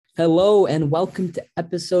Hello and welcome to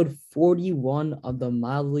episode 41 of the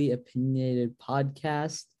Mildly Opinionated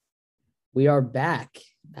podcast. We are back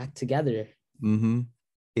together. Mm-hmm.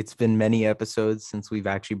 It's been many episodes since we've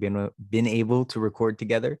actually been able to record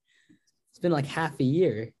together. It's been like half a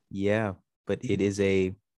year. Yeah, but it is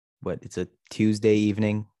it's a Tuesday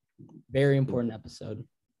evening. Very important episode.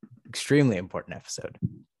 Extremely important episode.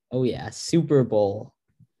 Oh yeah, Super Bowl.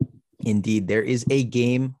 Indeed, there is a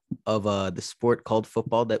game of the sport called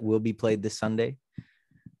football that will be played this Sunday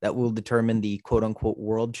that will determine the quote-unquote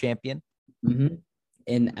world champion.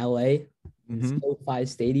 In LA, SoFi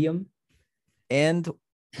Stadium. And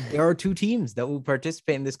there are two teams that will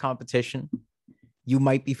participate in this competition. You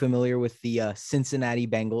might be familiar with the Cincinnati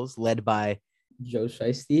Bengals, led by Joe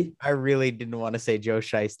Shiesty. I really didn't want to say Joe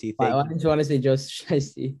Shiesty. Why didn't you want to say Joe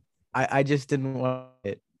Shiesty? I just didn't want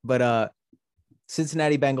it. But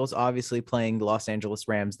Cincinnati Bengals obviously playing the Los Angeles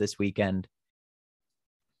Rams this weekend.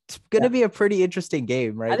 It's going to be a pretty interesting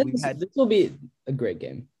game, right? I think this will be a great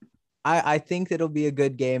game. I think it'll be a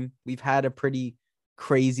good game. We've had a pretty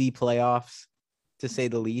crazy playoffs, to say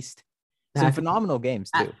the least. Some phenomenal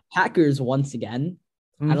games, too. Packers, once again.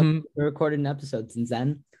 I don't think we recorded an episode since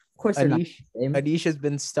then. Of course, Adish has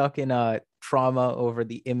been stuck in trauma over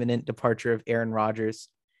the imminent departure of Aaron Rodgers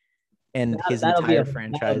and his entire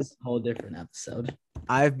franchise. That'll be a whole different episode.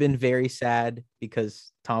 I've been very sad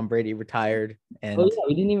because Tom Brady retired. And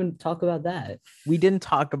we didn't even talk about that. We didn't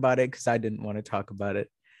talk about it because I didn't want to talk about it.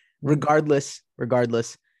 Regardless,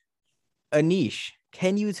 Anish,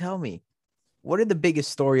 can you tell me what are the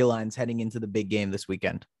biggest storylines heading into the big game this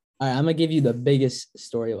weekend? All right, I'm gonna give you the biggest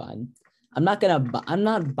storyline. I'm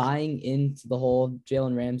not buying into the whole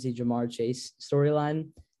Jalen Ramsey, Jamar Chase storyline.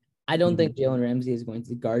 I don't think Jalen Ramsey is going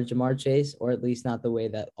to guard Jamar Chase, or at least not the way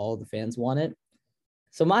that all the fans want it.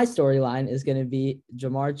 So my storyline is going to be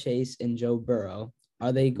Jamar Chase and Joe Burrow.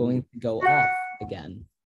 Are they going to go off again?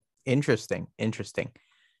 Interesting.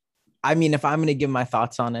 I mean, if I'm going to give my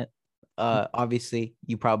thoughts on it, obviously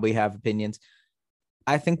you probably have opinions.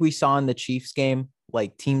 I think we saw in the Chiefs game,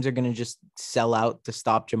 like teams are going to just sell out to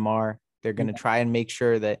stop Jamar. They're going to try and make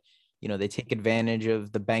sure that, they take advantage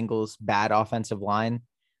of the Bengals' bad offensive line.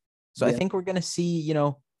 So I think we're going to see,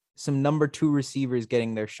 some number 2 receivers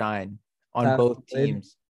getting their shine on both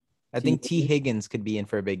teams. I think T. Higgins could be in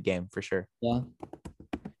for a big game for sure. Yeah.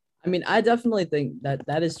 I mean, I definitely think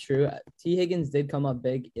that is true. T. Higgins did come up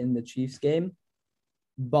big in the Chiefs game,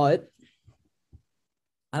 but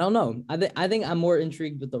I don't know. I think I'm more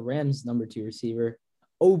intrigued with the Rams' number 2 receiver,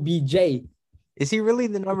 OBJ. Is he really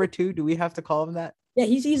the number 2? Do we have to call him that? Yeah,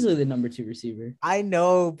 he's easily the number 2 receiver. I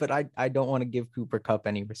know, but I don't want to give Cooper Kupp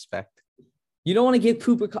any respect. You don't want to give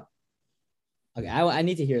Cooper Kupp. Okay, I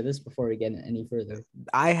need to hear this before we get any further.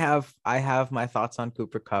 I have my thoughts on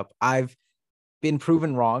Cooper Kupp. I've been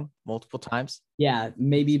proven wrong multiple times. Yeah,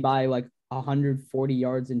 maybe by like 140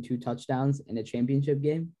 yards and 2 touchdowns in a championship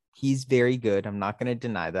game. He's very good. I'm not going to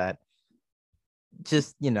deny that.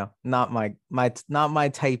 Just, not my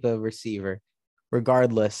type of receiver.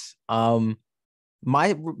 Regardless,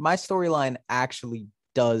 my storyline actually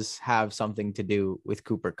does have something to do with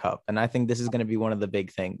Cooper Kupp, and I think this is going to be one of the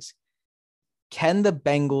big things. Can the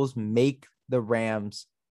Bengals make the Rams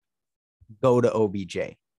go to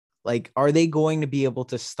OBJ? Like, are they going to be able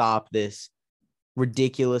to stop this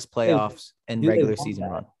ridiculous playoffs and regular season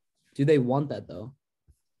run? Do they want that though?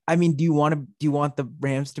 I mean, do you want the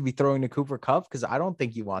Rams to be throwing to Cooper Kupp? Because I don't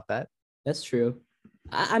think you want that. That's true.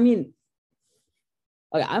 I mean,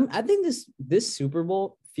 okay, I think this Super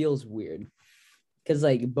Bowl feels weird because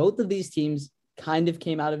like both of these teams kind of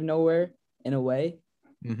came out of nowhere in a way,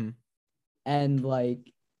 and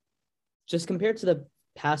like just compared to the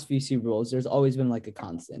past few Super Bowls, there's always been like a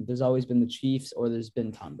constant. There's always been the Chiefs or there's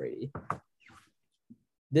been Tom Brady.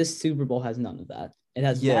 This Super Bowl has none of that. It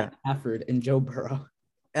has Matt Stafford and Joe Burrow.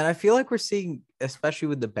 And I feel like we're seeing, especially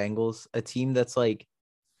with the Bengals, a team that's like,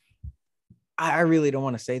 I really don't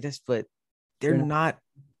want to say this, but they're not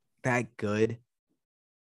that good.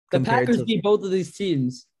 The Packers beat both of these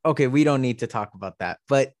teams. Okay, we don't need to talk about that.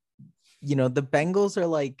 But, the Bengals are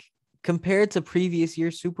like, compared to previous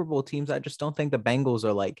year's Super Bowl teams, I just don't think the Bengals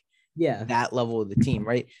are like that level of the team,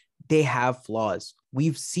 right? They have flaws.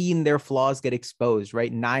 We've seen their flaws get exposed,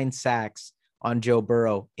 right? 9 sacks on Joe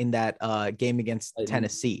Burrow in that game against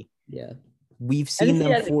Tennessee. Yeah. We've seen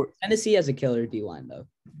Tennessee has a killer D-line, though.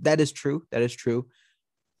 That is true.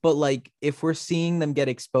 But, like, if we're seeing them get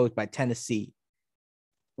exposed by Tennessee,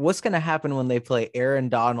 what's going to happen when they play Aaron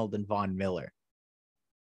Donald and Von Miller?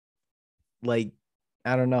 Like,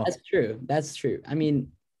 I don't know. That's true. I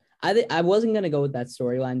mean, I wasn't going to go with that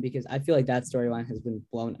storyline because I feel like that storyline has been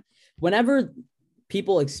blown. Whenever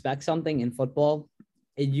people expect something in football,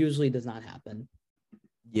 it usually does not happen.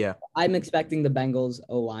 Yeah. I'm expecting the Bengals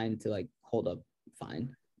O-line to like hold up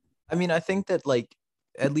fine. I mean, I think that like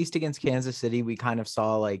at least against Kansas City, we kind of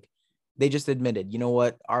saw like they just admitted, you know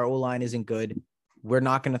what, our O-line isn't good. We're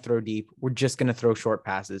not going to throw deep. We're just going to throw short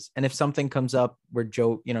passes. And if something comes up where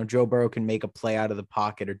Joe Burrow can make a play out of the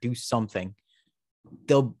pocket or do something,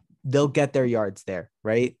 they'll get their yards there,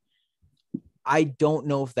 right? I don't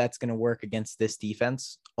know if that's going to work against this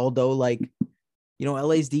defense. Although, like,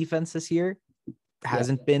 LA's defense this year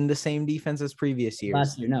hasn't been the same defense as previous years.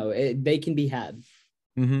 Last year, no, they can be had.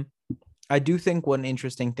 Mm-hmm. I do think one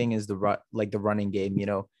interesting thing is the running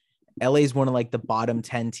game. LA is one of like the bottom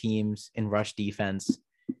 10 teams in rush defense,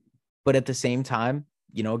 but at the same time,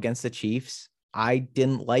 against the Chiefs, I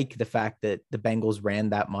didn't like the fact that the Bengals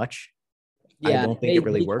ran that much. Yeah, I don't think it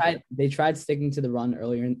really worked. They tried sticking to the run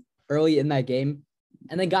early in that game,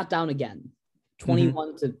 and they got down again,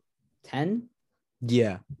 21-10.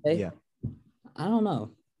 Yeah, yeah. I don't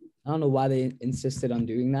know why they insisted on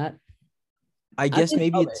doing that. I guess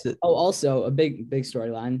maybe it's also a big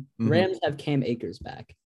storyline. Rams have Cam Akers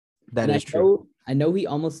back. That is true. I know he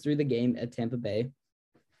almost threw the game at Tampa Bay,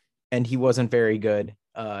 and he wasn't very good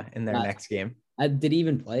in their next game. Did he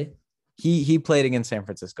even play? He played against San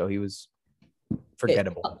Francisco. He was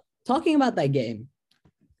forgettable. Talking about that game,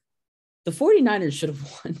 the 49ers should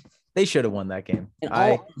have won. They should have won that game. In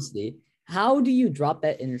all honesty, how do you drop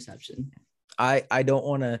that interception? I don't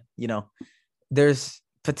want to, there's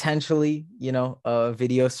potentially, a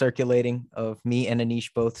video circulating of me and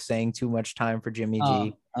Anish both saying too much time for Jimmy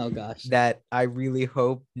G. Oh gosh. That I really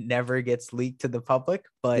hope never gets leaked to the public.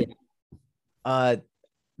 But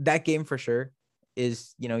that game for sure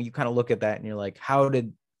is, you kind of look at that and you're like, how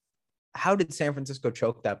did San Francisco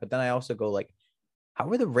choke that? But then I also go like, how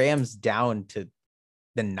were the Rams down to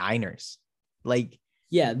the Niners? Like,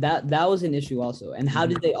 yeah, that was an issue also. And how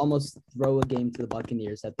did they almost throw a game to the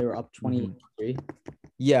Buccaneers that they were up 23?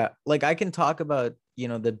 Yeah, like I can talk about,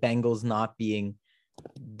 the Bengals not being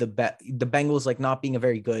the Bengals like not being a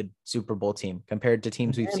very good Super Bowl team compared to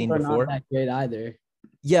teams we've seen before. Not that great either.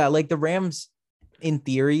 Yeah, like the Rams, in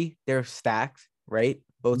theory, they're stacked, right?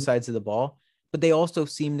 Both sides of the ball, but they also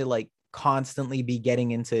seem to like constantly be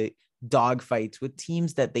getting into dogfights with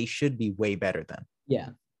teams that they should be way better than. Yeah.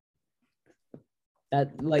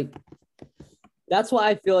 That's why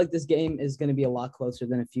I feel like this game is going to be a lot closer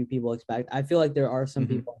than a few people expect. I feel like there are some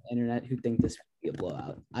people on the internet who think this will be a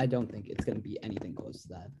blowout. I don't think it's going to be anything close to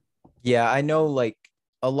that. Yeah, I know like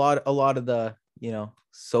a lot of the,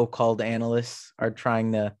 so-called analysts are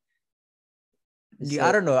trying to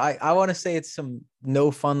I don't know. I want to say it's some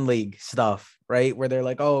no fun league stuff, right? Where they're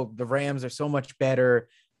like, oh, the Rams are so much better.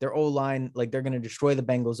 Their O-line, like they're going to destroy the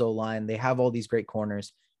Bengals O-line. They have all these great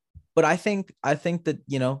corners. But I think that,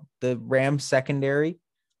 the Rams secondary,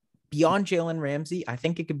 beyond Jalen Ramsey, I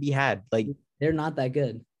think it could be had. Like, they're not that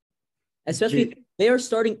good. Especially they are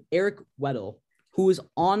starting Eric Weddle, who is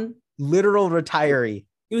on literal retiree.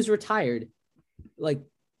 He was retired like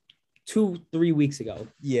 2-3 weeks ago.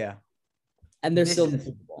 Yeah. And they're still in the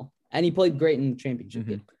Super Bowl. And he played great in the championship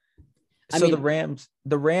game. So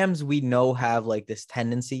the Rams we know have like this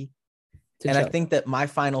tendency. And I think that my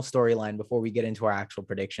final storyline before we get into our actual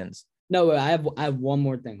predictions. No, I have one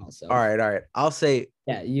more thing also. All right. I'll say.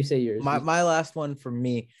 Yeah, you say yours. My last one for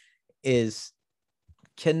me is,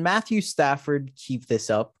 can Matthew Stafford keep this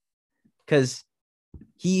up? Because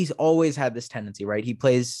he's always had this tendency, right? He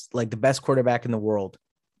plays like the best quarterback in the world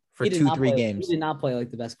for 2-3 games. He did not play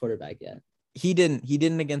like the best quarterback yet. He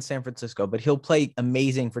didn't against San Francisco, but he'll play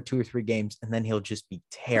amazing for 2 or 3 games, and then he'll just be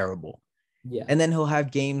terrible. Yeah. And then he'll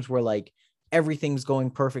have games where like everything's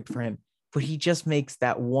going perfect for him, but he just makes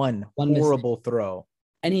that one horrible throw.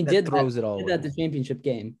 And he throws it all away. That the championship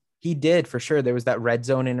game. He did, for sure. There was that red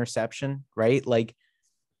zone interception, right? Like,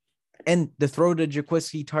 and the throw to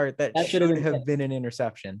Jaquiski Tartt that should have been an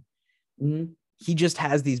interception. Mm-hmm. He just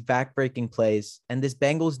has these backbreaking plays. And this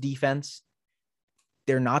Bengals defense,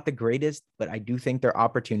 they're not the greatest, but I do think they're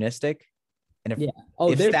opportunistic. And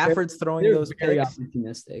if Stafford's throwing those very picks,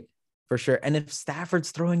 opportunistic. For sure. And if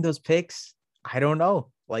Stafford's throwing those picks, I don't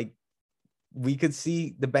know. Like, we could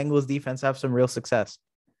see the Bengals defense have some real success.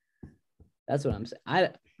 That's what I'm saying.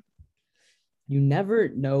 You never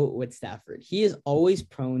know with Stafford. He is always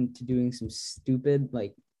prone to doing some stupid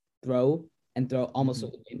like throw almost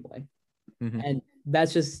the game away. And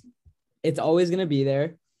that's just, it's always going to be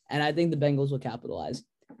there. And I think the Bengals will capitalize.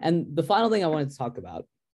 And the final thing I wanted to talk about,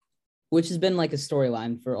 which has been like a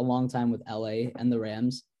storyline for a long time with LA and the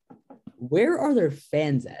Rams, where are their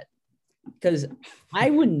fans at? Because I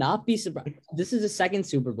would not be surprised. This is the second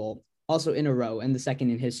Super Bowl. also in a row and the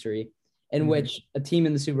second in history, in which a team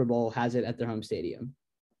in the Super Bowl has it at their home stadium.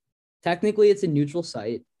 Technically, it's a neutral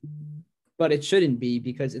site, but it shouldn't be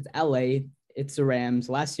because it's LA. It's the Rams.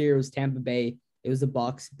 Last year it was Tampa Bay. It was the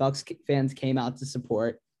Bucks. Bucks fans came out to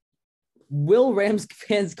support. Will Rams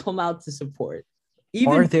fans come out to support?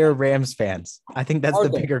 Are there Rams fans? I think that's the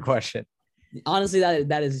there? bigger question. Honestly,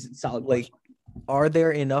 that is a solid question. Are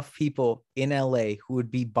there enough people in LA who would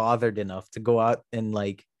be bothered enough to go out and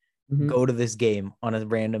go to this game on a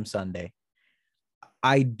random Sunday?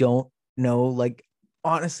 I don't know.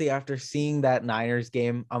 Honestly, after seeing that Niners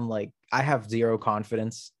game, I'm like, I have zero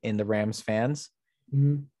confidence in the Rams fans.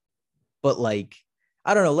 But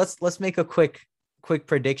I don't know. Let's make a quick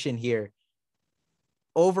prediction here.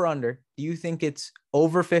 Over under. Do you think it's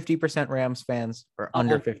over 50% Rams fans or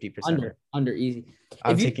under 50%? Under easy.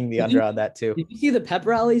 I'm taking the under on that too. Did you see the pep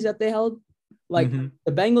rallies that they held? The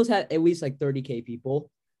Bengals had at least 30K people.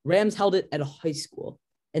 Rams held it at a high school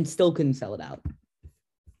and still couldn't sell it out.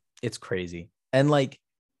 It's crazy. And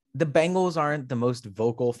the Bengals aren't the most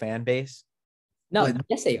vocal fan base. No,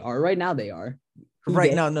 yes, they are. Right now they are.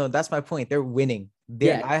 Right now, no, that's my point. They're winning.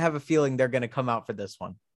 I have a feeling they're going to come out for this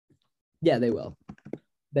one. Yeah, they will.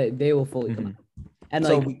 They will fully come out. And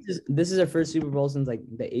so this is our first Super Bowl since the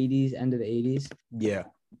 80s, end of the 80s. Yeah.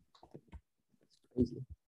 Crazy.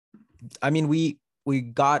 I mean, we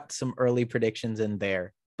got some early predictions in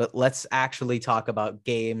there, but let's actually talk about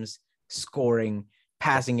games, scoring,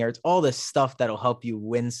 passing yards, all this stuff that'll help you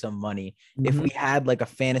win some money. If we had a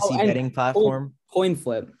fantasy betting platform, coin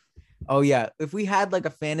flip. Oh yeah, if we had a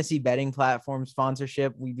fantasy betting platform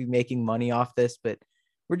sponsorship, we'd be making money off this, but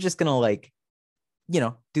we're just gonna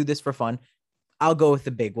do this for fun. I'll go with the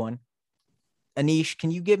big one. Anish, can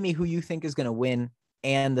you give me who you think is gonna win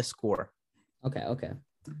and the score? Okay.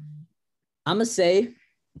 I'm gonna say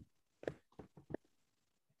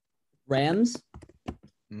Rams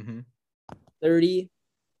 30-24.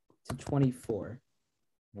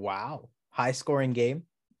 Wow. High scoring game.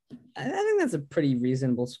 I think that's a pretty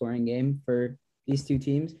reasonable scoring game for these two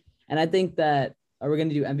teams. And I think that, are we going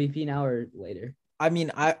to do MVP now or later? I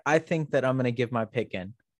mean, I think that I'm going to give my pick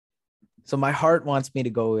in. So my heart wants me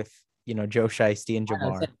to go with, Joe Shiesty and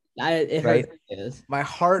Jamar. Right? My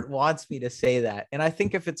heart wants me to say that. And I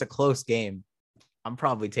think if it's a close game, I'm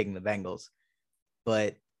probably taking the Bengals.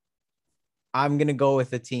 But I'm going to go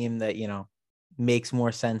with a team that, makes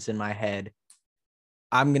more sense in my head.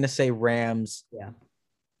 I'm going to say Rams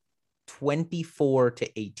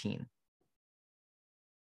 24-18.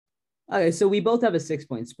 Okay, so we both have a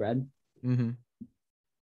 6-point spread.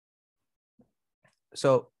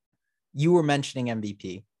 So you were mentioning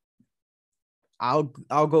MVP. I'll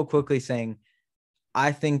go quickly saying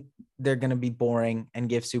I think they're going to be boring and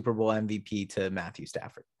give Super Bowl MVP to Matthew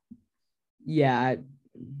Stafford. Yeah.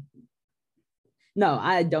 No,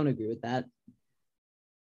 I don't agree with that.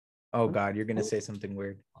 Oh, God, you're going to say something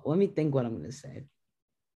weird. Let me think what I'm going to say.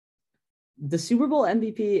 The Super Bowl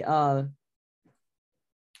MVP,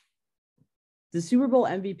 does Super Bowl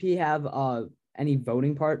MVP have any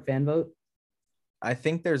voting part, fan vote? I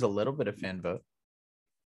think there's a little bit of fan vote.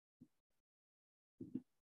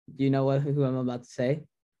 Do you know who I'm about to say?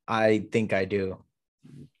 I think I do.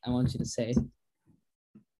 I want you to say.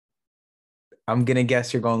 I'm going to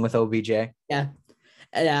guess you're going with OBJ. Yeah.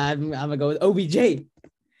 I'm going to go with OBJ.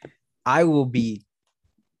 I will be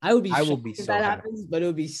so if that happens, but it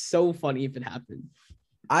would be so funny if it happened.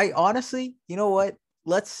 I honestly, you know what?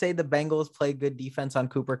 Let's say the Bengals play good defense on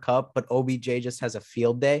Cooper Kupp, but OBJ just has a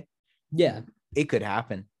field day. Yeah. It could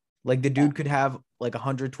happen. The dude could have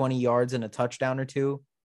 120 yards and a touchdown or two.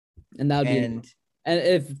 And that would and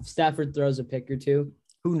if Stafford throws a pick or two.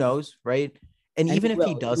 Who knows, right? And even if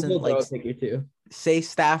he doesn't, throw a pick or two. Say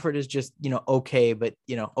Stafford is just, okay, but,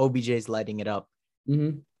 OBJ's lighting it up.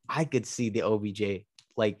 I could see the OBJ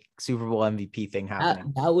Super Bowl MVP thing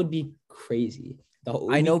happening. That would be crazy.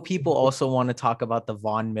 I know people also want to talk about the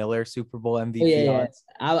Von Miller Super Bowl MVP odds.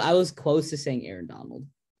 I was close to saying Aaron Donald.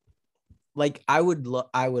 I would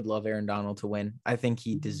love Aaron Donald to win. I think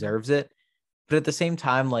he deserves it. But at the same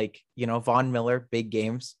time, Von Miller, big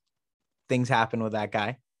games, things happen with that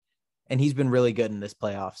guy. And he's been really good in this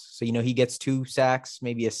playoffs. So, he gets 2 sacks,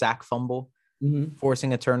 maybe a sack fumble,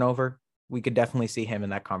 forcing a turnover. We could definitely see him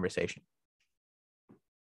in that conversation.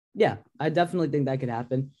 Yeah, I definitely think that could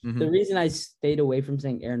happen. The reason I stayed away from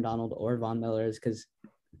saying Aaron Donald or Von Miller is because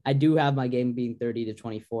I do have my game being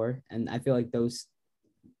 30-24. And I feel like the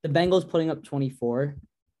Bengals putting up 24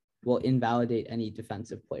 will invalidate any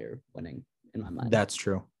defensive player winning in my mind. That's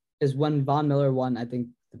true. Because when Von Miller won, I think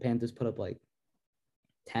the Panthers put up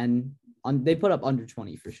 10. They put up under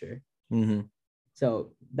 20 for sure.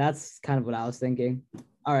 So that's kind of what I was thinking.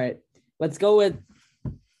 All right, let's go with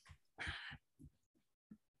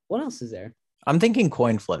what else is there? I'm thinking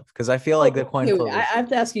coin flip because I feel like the coin Okay, flip I is have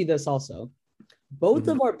to ask you this also. Both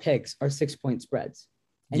Mhm. of our picks are 6-point spreads,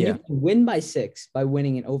 and you Yeah. can win by 6 by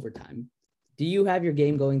winning in overtime. Do you have your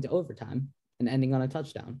game going to overtime and ending on a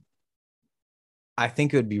touchdown? I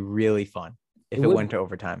think it would be really fun It if it would. went to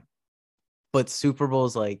overtime. But Super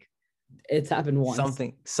Bowl's like It's happened once.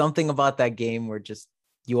 something about that game where just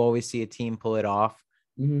you always see a team pull it off.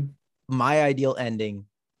 Mm-hmm. My ideal ending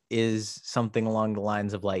is something along the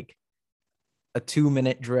lines of like a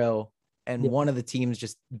 2-minute drill and Yeah. one of the teams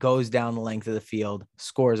just goes down the length of the field,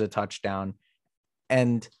 scores a touchdown.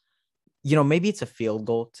 And, maybe it's a field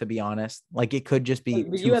goal, to be honest. Like it could just be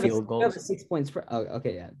But two you field have a goals, 6 point spread. Oh,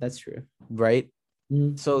 okay, yeah, that's true. right?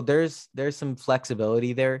 Mm-hmm. So there's some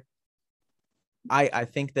flexibility there. I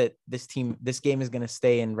think that this game is going to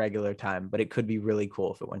stay in regular time, but it could be really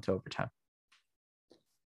cool if it went to overtime.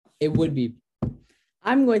 It would be.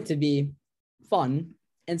 I'm going to be fun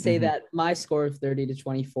and say Mhm. that my score of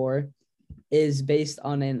 30-24 is based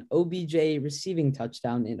on an OBJ receiving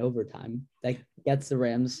touchdown in overtime that gets the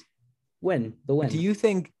Rams the win. Do you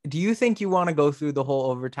think you want to go through the whole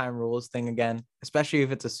overtime rules thing again, especially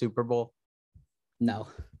if it's a Super Bowl? No.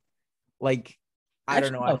 Like, I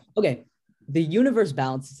don't Actually, know. no. Okay. The universe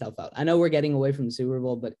balanced itself out. I know we're getting away from the Super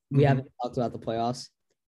Bowl, but we Mhm. haven't talked about the playoffs.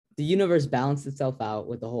 The universe balanced itself out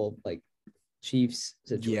with the whole like Chiefs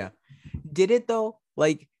situation. Yeah. Did it though?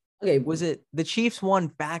 Like, Okay, was it the Chiefs won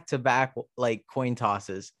back to back like coin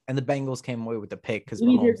tosses, and the Bengals came away with the pick because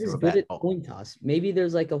maybe they're Mahomes threw a just good bad at ball? coin toss. Maybe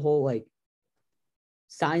there's like a whole like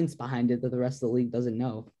science behind it that the rest of the league doesn't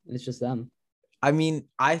know. It's just them. I mean,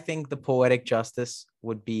 I think the poetic justice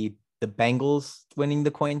would be the Bengals winning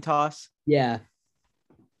the coin toss, Yeah.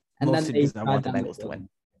 And then mostly they because I drive want the down the Bengals to field. win.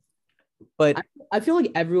 I, But I feel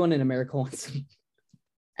like everyone in America wants to.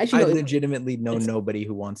 Actually, I no, legitimately know it's nobody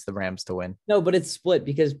who wants the Rams to win. no, but it's split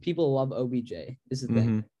because people love OBJ. Is the thing.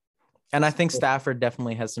 Mm-hmm. And I think Stafford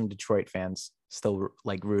definitely has some Detroit fans still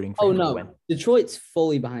like rooting for Oh him to win. no, Detroit's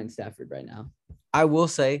fully behind Stafford right now. I will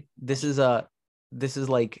say this is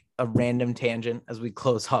like a random tangent as we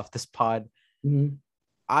close off this pod. Mm-hmm.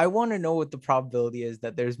 I want to know what the probability is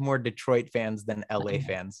that there's more Detroit fans than LA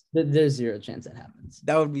fans. There's zero chance that happens.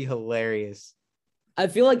 That would be hilarious. I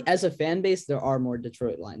feel like as a fan base, there are more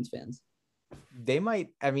Detroit Lions fans. They might,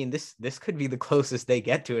 I mean, this could be the closest they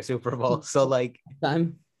get to a Super Bowl. So like,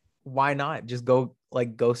 Time why not just go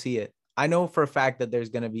see it? I know for a fact that there's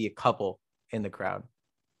going to be a couple in the crowd.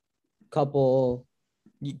 couple.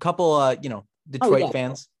 Couple Oh Detroit yeah,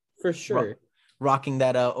 fans for sure. rocking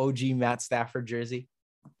that OG Matt Stafford jersey.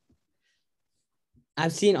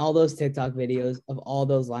 I've seen all those TikTok videos of all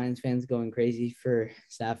those Lions fans going crazy for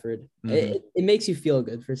Stafford. Mm-hmm. It makes you feel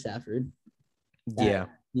good for Stafford that Yeah.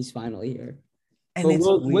 he's finally here. And But it's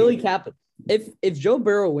Willie weird. Cap, if Joe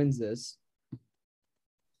Burrow wins this,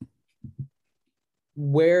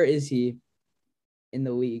 where is he in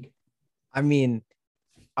the league? I mean,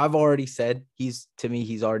 I've already said he's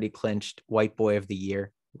already clinched White Boy of the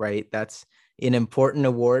Year, right? That's an important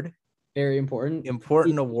award. Very important.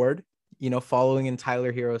 Important award, following in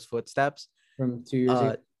Tyler Hero's footsteps. From 2 years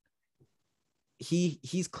ago.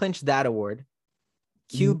 He's clinched that award.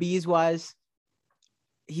 QBs wise,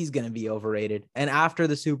 he's gonna be overrated. And after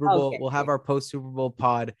the Super Bowl, we'll have our post Super Bowl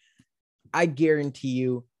pod. I guarantee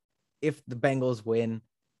you, if the Bengals win,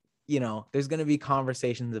 there's gonna be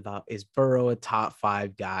conversations about, is Burrow a top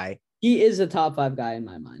 5 guy? He is a top 5 guy in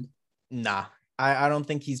my mind. Nah, I don't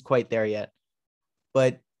think he's quite there yet.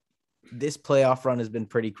 But this playoff run has been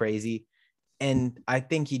pretty crazy. And I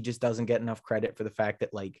think he just doesn't get enough credit for the fact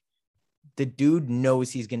that, like, the dude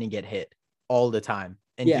knows he's going to get hit all the time.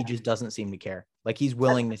 And he just doesn't seem to care. Like, he's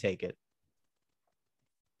willing to take it.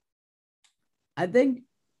 I think,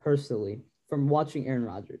 personally, from watching Aaron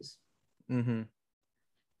Rodgers,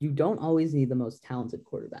 you don't always need the most talented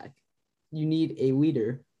quarterback. You need a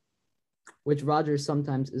leader, which Rodgers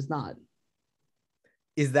sometimes is not.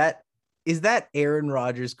 Is that Aaron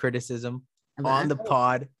Rodgers criticism on the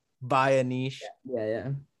pod by Anish?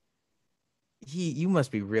 Yeah. You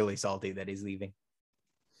must be really salty that he's leaving.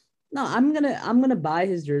 No, I'm gonna buy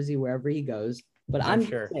his jersey wherever he goes. But I'm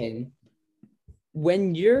sure. saying,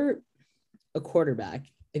 when you're a quarterback,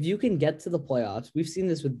 if you can get to the playoffs, we've seen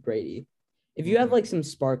this with Brady. If you have like some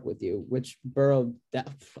spark with you, which Burrow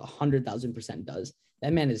 100,000% does,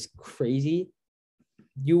 that man is crazy.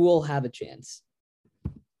 You will have a chance.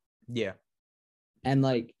 Yeah. And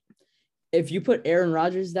like, if you put Aaron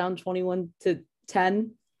Rodgers down 21-10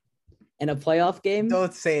 in a playoff game,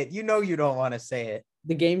 don't say it. You don't want to say it.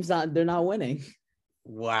 they're not winning.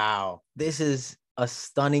 Wow. This is a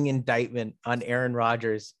stunning indictment on Aaron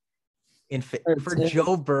Rodgers for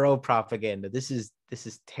Joe Burrow propaganda. This is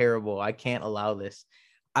terrible. I can't allow this.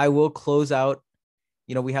 I will close out.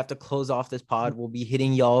 We have to close off this pod. We'll be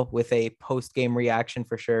hitting y'all with a post-game reaction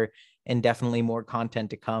for sure, and definitely more content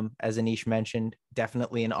to come. As Anish mentioned,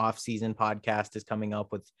 definitely an off-season podcast is coming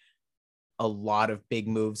up with a lot of big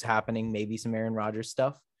moves happening, maybe some Aaron Rodgers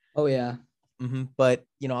stuff. Oh, yeah. But,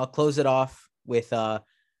 I'll close it off with a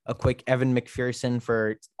quick Evan McPherson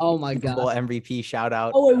for Super Bowl MVP shout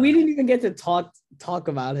out. Oh, wait, we didn't even get to talk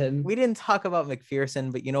about him. We didn't talk about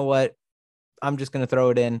McPherson, but you know what? I'm just going to throw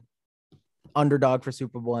it in. Underdog for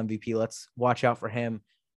Super Bowl MVP. Let's watch out for him.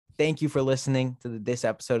 Thank you for listening to this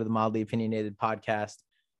episode of the Mildly Opinionated podcast.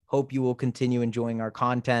 Hope you will continue enjoying our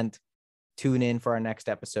content. Tune in for our next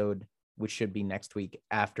episode, which should be next week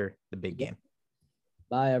after the big game.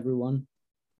 Bye, everyone.